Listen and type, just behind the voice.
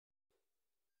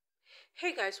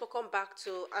Hey guys, welcome back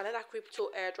to another crypto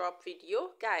airdrop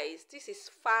video. Guys, this is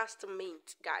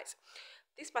FASTMINT, guys.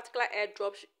 This particular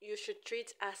airdrop you should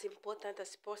treat as important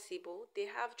as possible. They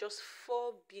have just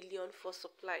 4 billion for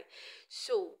supply,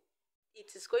 so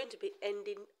it is going to be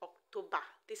ending October.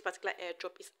 This particular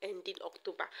airdrop is ending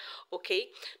October. Okay,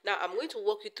 now I'm going to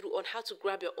walk you through on how to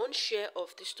grab your own share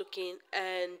of this token.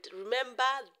 And remember,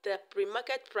 the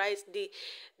pre-market price, the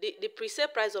pre-sale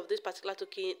price of this particular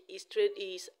token is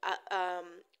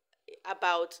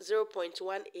about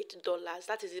 $0.18.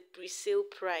 That is the pre-sale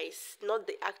price, not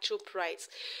the actual price.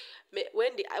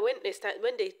 When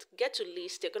they get to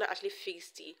list, they're gonna actually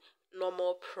fix the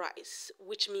normal price,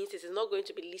 which means it is not going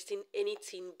to be listing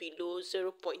anything below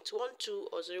 0.12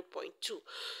 or 0.2.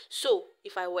 So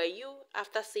if I were you,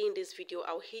 after seeing this video,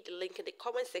 I'll hit the link in the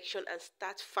comment section and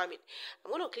start farming.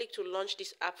 I'm going to click to launch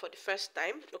this app for the first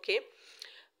time. Okay,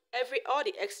 all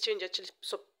the exchange actually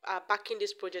are backing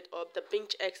this project up. The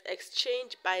BinchX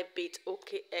exchange, bybit,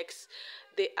 OKX,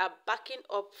 they are backing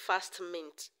up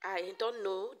FASTMINT. I don't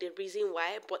know the reason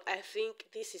why, but I think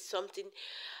this is something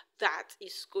that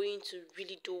is going to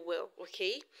really do well.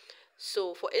 Okay,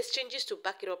 so for exchanges to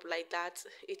back it up like that,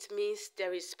 it means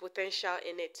there is potential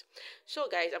in it. So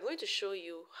guys, I'm going to show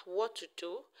you what to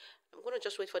do. I'm going to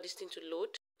just wait for this thing to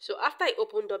load. So after I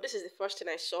opened up, this is the first thing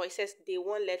I saw. It says day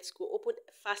one, let's go. Open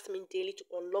FASTMINT daily to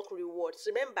unlock rewards.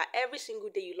 Remember, every single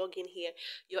day you log in here,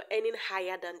 you're earning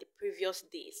higher than the previous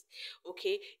days.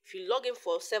 Okay, if you log in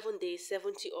for 7 days,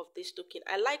 70 of this token.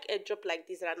 I like a drop like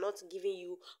this that are not giving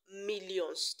you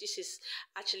millions. This is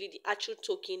actually the actual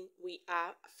token we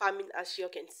are farming. As you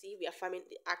can see, we are farming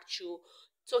the actual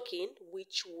token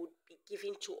which would be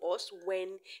given to us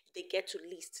when they get to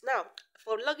list. Now,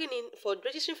 for logging in, for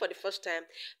registering for the first time,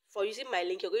 for using my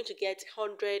link, you're going to get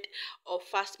 100 of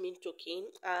FASTMINT token,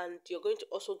 and you're going to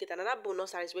also get another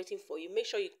bonus that is waiting for you. Make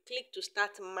sure you click to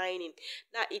start mining.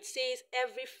 Now it says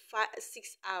every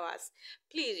 6 hours.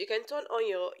 Please, you can turn on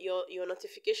your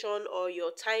notification or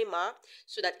your timer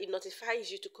so that it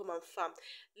notifies you to come and farm.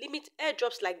 Limit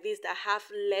airdrops like this that have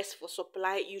less for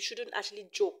supply. You shouldn't actually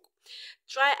joke.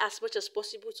 Try as much as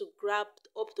possible to grab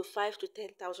up to 5 to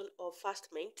 10,000 of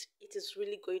FASTMINT. It is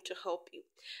really going to help you.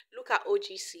 Look at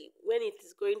OGC. When it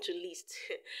is going to list,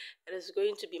 it is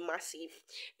going to be massive.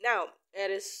 Now, it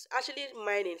is actually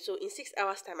mining. So in 6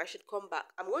 hours time, I should come back.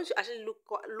 I'm going to actually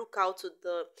look out to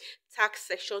the task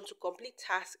section to complete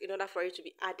tasks in order for it to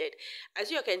be added.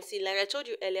 As you can see, like I told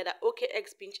you earlier, that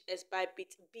OKX, BinchX,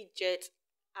 bybit, Bjet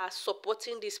are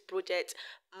supporting this project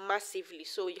massively,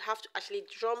 so you have to actually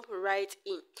jump right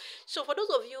in. So for those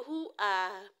of you who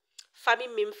are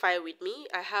farming meme file with me,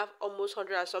 I have almost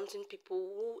 100 and something people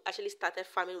who actually started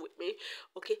farming with me.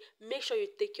 Okay, make sure you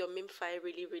take your meme file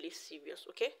really serious.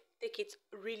 Okay, take it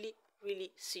really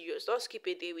serious. Don't skip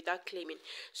a day without claiming.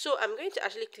 So I'm going to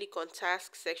actually click on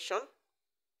task section.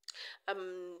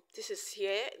 This is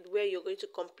here where you're going to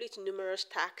complete numerous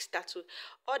tasks.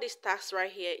 All these tasks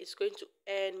right here is going to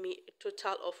earn me a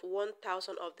total of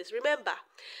 1,000 of this. Remember,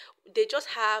 they just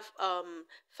have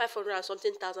 500 and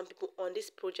something thousand people on this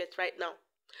project right now.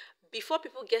 Before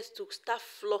people get to start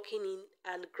flocking in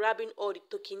and grabbing all the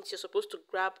tokens you're supposed to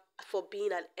grab for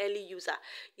being an early user,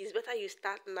 it's better you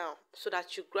start now so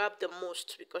that you grab the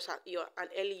most, because you're an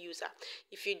early user.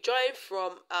 If you join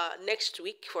from next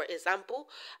week, for example,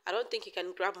 I don't think you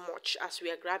can grab much as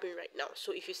we are grabbing right now.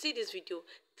 So if you see this video,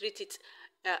 treat it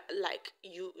like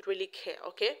you really care.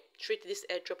 Okay, treat this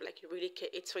airdrop like you really care.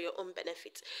 It's for your own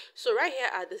benefit. So right here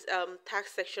at this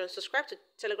tax section, subscribe to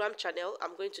Telegram channel.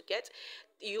 I'm going to get,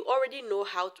 you already know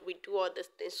how we do all this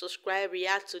things. Subscribe,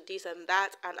 react to this and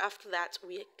that, and after that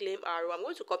we claim our reward. I'm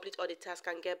going to complete all the tasks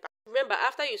and get back. Remember,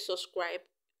 after you subscribe,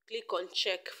 click on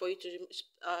check for you to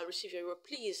receive your reward.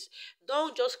 Please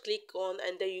don't just click on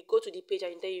and then you go to the page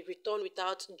and then you return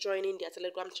without joining their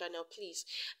Telegram channel. Please,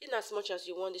 in as much as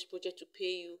you want this project to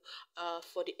pay you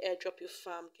for the airdrop you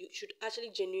farmed, you should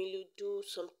actually genuinely do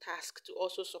some tasks to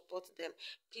also support them.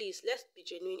 Please, let's be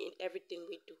genuine in everything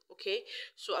we do. Okay,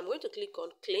 so I'm going to click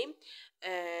on claim,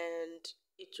 and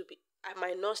it will be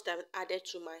my notes that added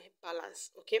to my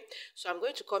balance. Okay, so I'm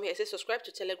going to come here. It says subscribe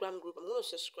to Telegram group. I'm going to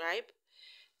subscribe.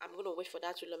 I'm going to wait for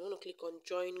that to load. I'm going to click on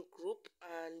join group,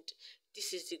 and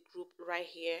this is the group right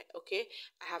here. Okay,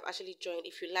 I have actually joined.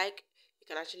 If you like, you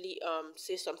can actually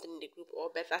say something in the group, or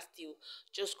better still,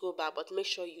 just go back, but make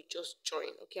sure you just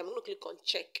join. Okay, I'm going to click on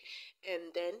check,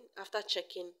 and then after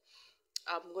checking,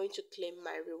 I'm going to claim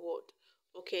my reward.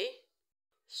 Okay,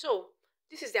 so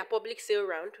this is their public sale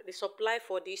round. The supply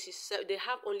for this is, they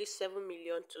have only 7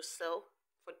 million to sell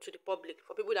to the public,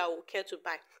 for people that will care to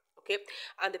buy. Okay,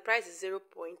 and the price is 0.18.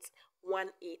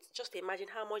 Just imagine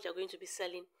how much they're going to be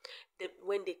selling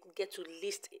when they get to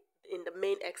list in the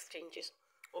main exchanges.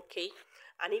 Okay,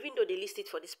 and even though they list it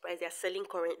for this price they are selling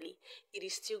currently, it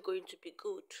is still going to be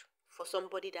good for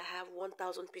somebody that have 1,000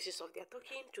 pieces of their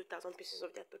token, 2,000 pieces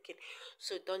of their token.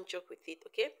 So don't joke with it.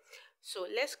 Okay, so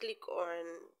let's click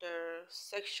on the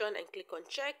section and click on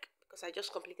check, because I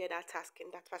just completed that task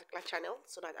in that particular channel,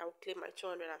 so that I will claim my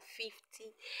 250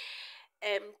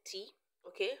 MT.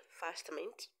 Okay,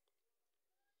 FASTMINT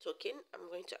token.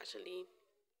 I'm going to actually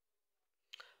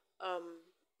I'm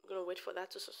gonna wait for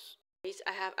that to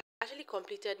I have actually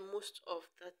completed most of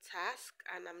the task,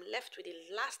 and I'm left with the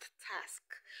last task,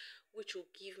 which will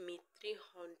give me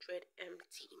 300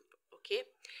 MT. Okay,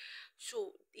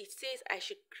 so it says I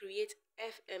should create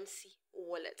FMC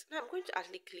wallet. Now I'm going to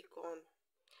actually click on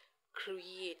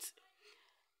create.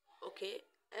 Okay,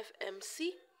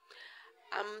 FMC.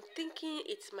 I'm thinking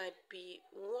it might be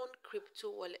one crypto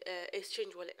wallet,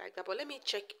 exchange wallet like that, but let me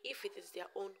check if it is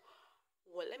their own.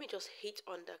 Well, let me just hit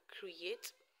on the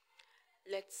create.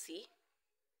 Let's see.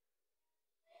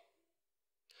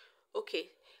 Okay,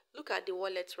 look at the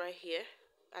wallet right here.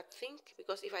 I think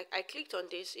because if I clicked on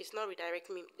this, it's not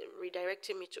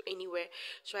redirecting me to anywhere.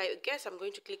 So I guess I'm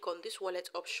going to click on this wallet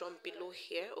option below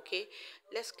here. Okay,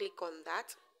 let's click on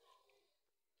that.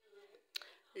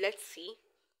 Let's see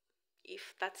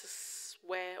if that is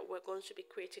where we're going to be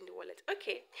creating the wallet.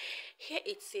 Okay, here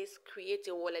it says create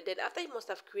a wallet. Then after you must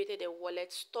have created a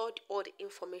wallet, stored all the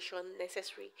information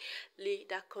necessary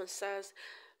that concerns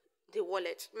the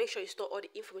wallet. Make sure you store all the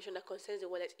information that concerns the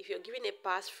wallet. If you're giving a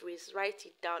passphrase, write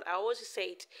it down. I always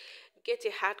say it, get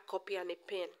a hard copy and a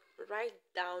pen. Write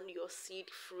down your seed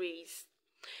phrase.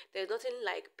 There's nothing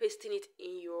like pasting it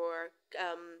in your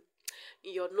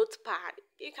notepad.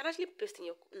 You can actually paste in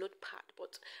your notepad,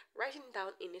 but writing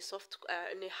down in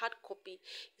a hard copy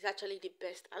is actually the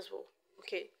best as well.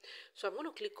 Okay, so I'm going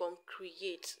to click on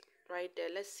create right there.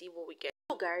 Let's see what we get.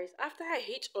 So guys, after I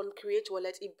hit on create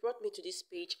wallet, it brought me to this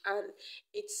page, and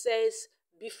it says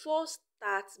before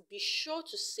start, be sure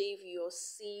to save your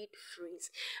seed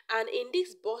phrase. And in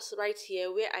this box right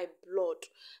here where I blurred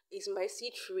is my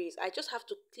seed phrase. I just have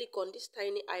to click on this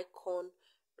tiny icon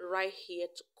right here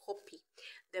to copy,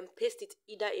 then paste it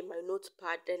either in my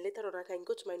notepad, then later on I can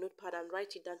go to my notepad and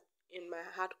write it down in my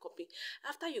hard copy.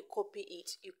 After you copy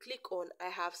it, you click on I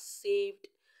have saved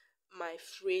my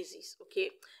phrases.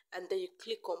 Okay, and then you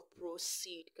click on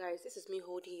proceed. Guys, this is me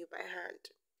holding you by hand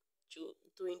to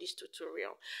doing this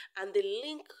tutorial, and the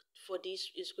link for this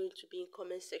is going to be in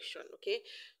comment section. Okay,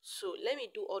 so let me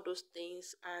do all those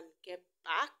things and get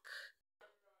back.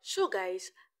 So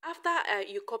guys, after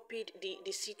you copied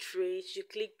the seed phrase, you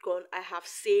clicked on I have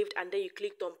saved, and then you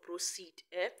clicked on proceed.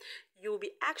 You'll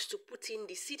be asked to put in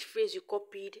the seed phrase you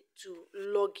copied to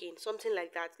log in, something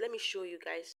like that. Let me show you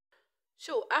guys.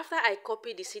 So after I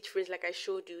copied the seed phrase like I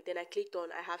showed you, then I clicked on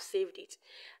I have saved it.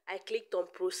 I clicked on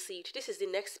proceed. This is the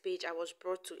next page I was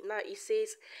brought to. Now it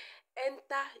says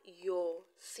enter your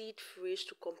seed phrase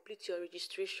to complete your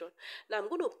registration. Now I'm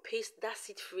going to paste that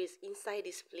seed phrase inside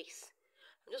this place.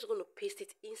 I'm just going to paste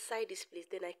it inside this place.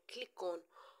 Then I click on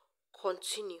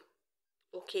continue.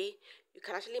 Okay, you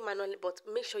can actually manually, but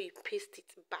make sure you paste it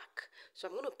back. So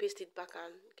I'm going to paste it back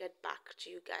and get back to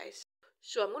you guys.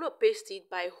 So I'm going to paste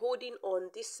it by holding on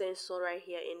this sensor right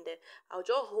here in there. I'll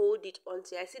just hold it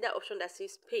until I see that option that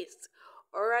says paste,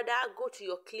 or rather go to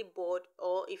your clipboard,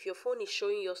 or if your phone is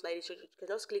showing yours like this, you can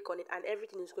just click on it and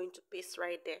everything is going to paste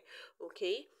right there.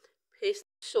 Okay, paste.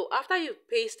 So after you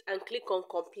paste and click on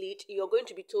complete, you're going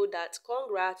to be told that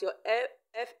congrats, your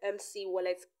FMC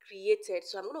wallet created.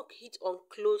 So I'm going to hit on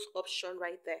close option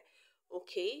right there.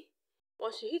 Okay,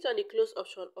 once you hit on the close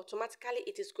option, automatically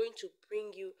it is going to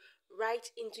bring you right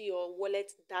into your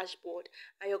wallet dashboard,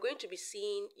 and you're going to be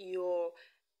seeing your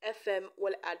FM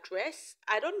wallet address.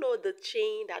 I don't know the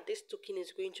chain that this token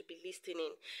is going to be listing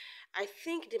in. I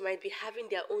think they might be having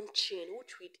their own chain,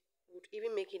 which would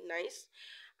even make it nice.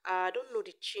 I don't know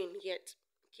the chain yet.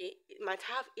 Okay, it might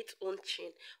have its own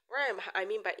chain. I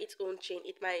mean by its own chain,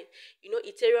 it might,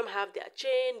 Ethereum have their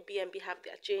chain, BNB have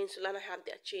their chain, Solana have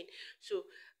their chain. So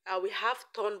we have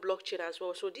Ton blockchain as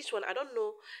well. So this one, I don't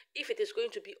know if it is going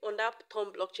to be under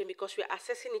Ton blockchain because we are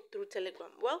accessing it through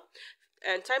Telegram. Well,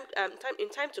 and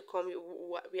time to come,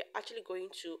 we're actually going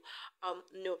to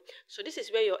know. So this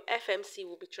is where your FMC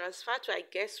will be transferred to, I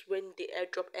guess, when the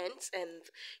airdrop ends, and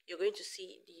you're going to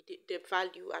see the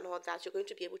value and all that. You're going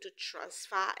to be able to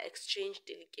transfer, exchange,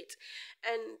 delegate,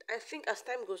 and I think as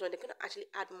time goes on, they're going to actually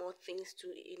add more things to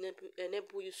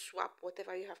enable you swap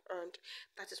whatever you have earned.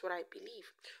 That is what I believe.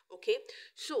 Okay,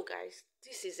 so guys,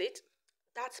 this is it.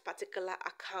 that particular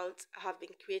account have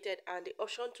been created, and the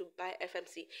option to buy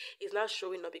FMC is now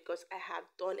showing up because I have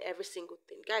done every single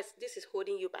thing. Guys, this is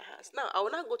holding you by hands. Now I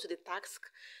will now go to the task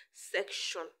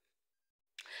section.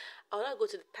 I will now go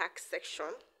to the task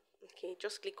section. Okay,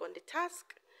 just click on the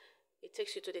task. It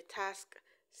takes you to the task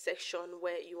section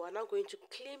where you are now going to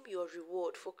claim your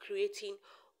reward for creating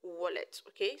wallet.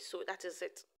 Okay, so that is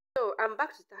it. So I'm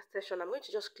back to that session. I'm going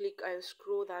to just click and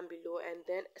scroll down below, and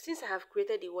then since I have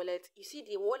created the wallet, you see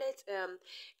the wallet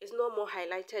is no more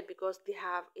highlighted because it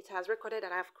has recorded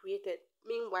that I have created.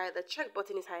 Meanwhile, the check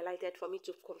button is highlighted for me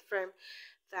to confirm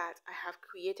that I have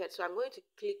created. So I'm going to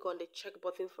click on the check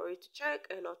button for it to check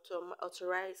and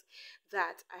authorize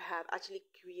that I have actually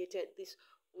created this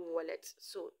wallet.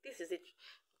 So this is it.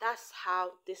 That's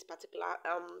how this particular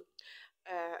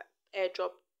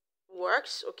airdrop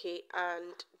works. Okay,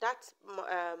 and that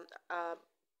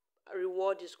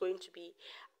reward is going to be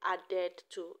added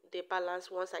to the balance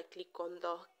once I click on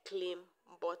the claim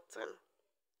button.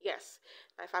 Yes,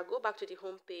 now if I go back to the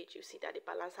home page, you see that the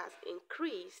balance has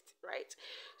increased, right?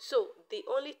 So the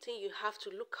only thing you have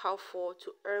to look out for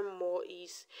to earn more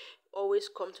is always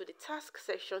come to the task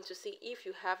section to see if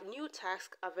you have new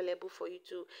tasks available for you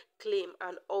to claim,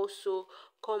 and also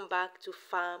come back to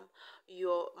farm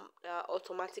your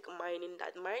automatic mining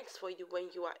that mines for you when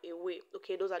you are away.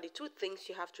 Okay, those are the two things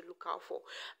you have to look out for.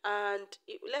 And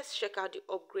let's check out the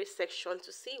upgrade section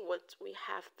to see what we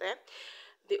have there.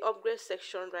 The upgrade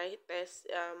section, right, there's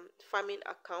farming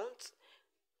account.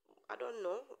 I don't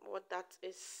know what that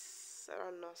is. I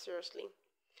don't know, seriously,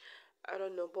 I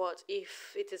don't know, but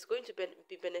if it is going to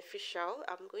be beneficial,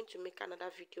 I'm going to make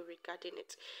another video regarding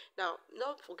it. Now,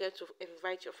 don't forget to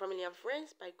invite your family and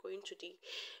friends by going to the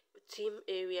team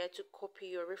area to copy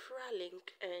your referral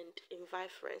link and invite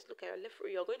friends. Look at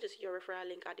you're going to see your referral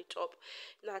link at the top.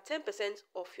 Now, 10%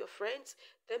 of your friends,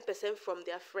 10% from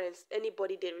their friends,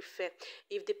 anybody they refer.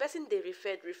 If the person they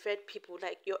referred people,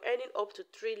 like, you're earning up to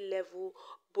 3 level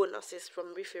bonuses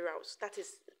from referrals. That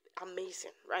is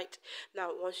amazing, right?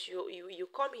 Now once you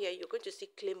come here, you're going to see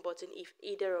claim button if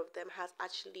either of them has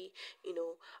actually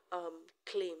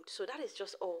claimed. So that is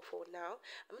just all for now.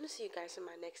 I'm going to see you guys in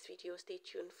my next video. Stay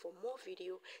tuned for more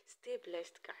video. Stay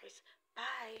blessed, guys.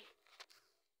 Bye.